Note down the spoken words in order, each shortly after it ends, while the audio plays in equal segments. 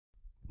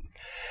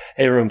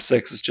Hey, Room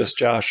 6, it's just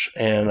Josh,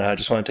 and I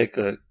just want to take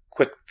a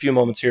quick few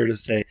moments here to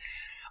say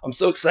I'm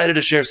so excited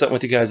to share something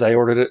with you guys. I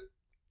ordered it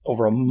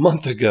over a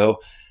month ago.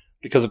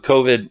 Because of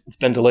COVID, it's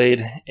been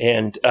delayed,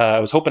 and I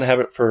was hoping to have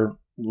it for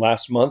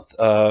last month.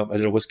 I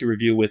did a whiskey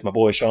review with my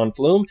boy Sean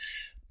Flume.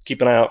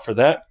 Keep an eye out for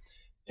that.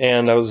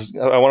 And I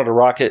wanted to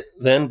rock it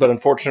then, but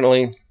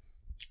unfortunately,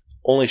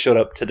 only showed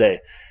up today.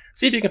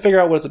 See if you can figure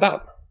out what it's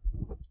about.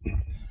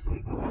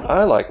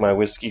 I like my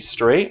whiskey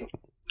straight,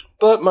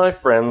 but my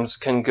friends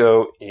can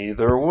go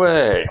either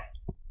way.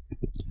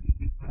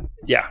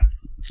 Yeah,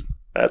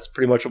 that's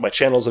pretty much what my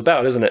channel's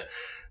about, isn't it?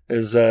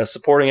 Is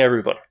supporting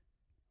everyone,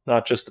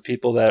 not just the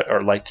people that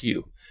are like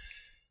you.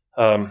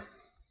 Here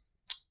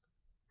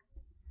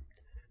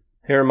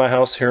in my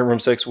house, here in Room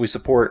 6, we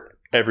support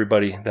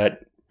everybody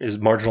that is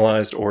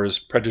marginalized or is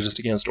prejudiced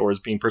against or is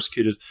being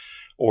persecuted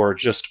or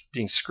just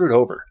being screwed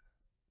over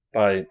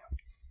by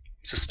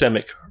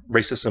systemic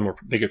racism or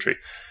bigotry.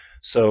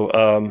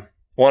 So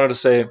wanted to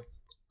say,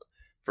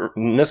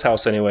 in this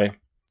house anyway,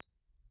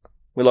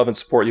 we love and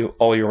support you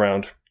all year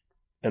round.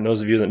 And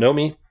those of you that know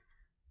me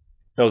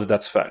know that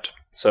that's a fact.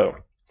 So,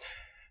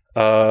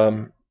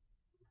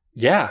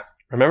 yeah,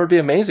 remember to be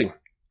amazing.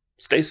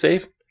 Stay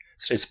safe,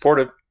 stay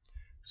supportive,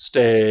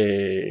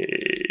 stay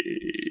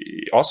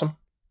awesome.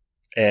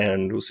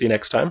 And we'll see you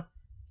next time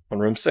on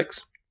Room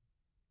 6.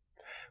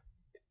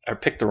 I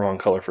picked the wrong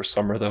color for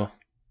summer, though.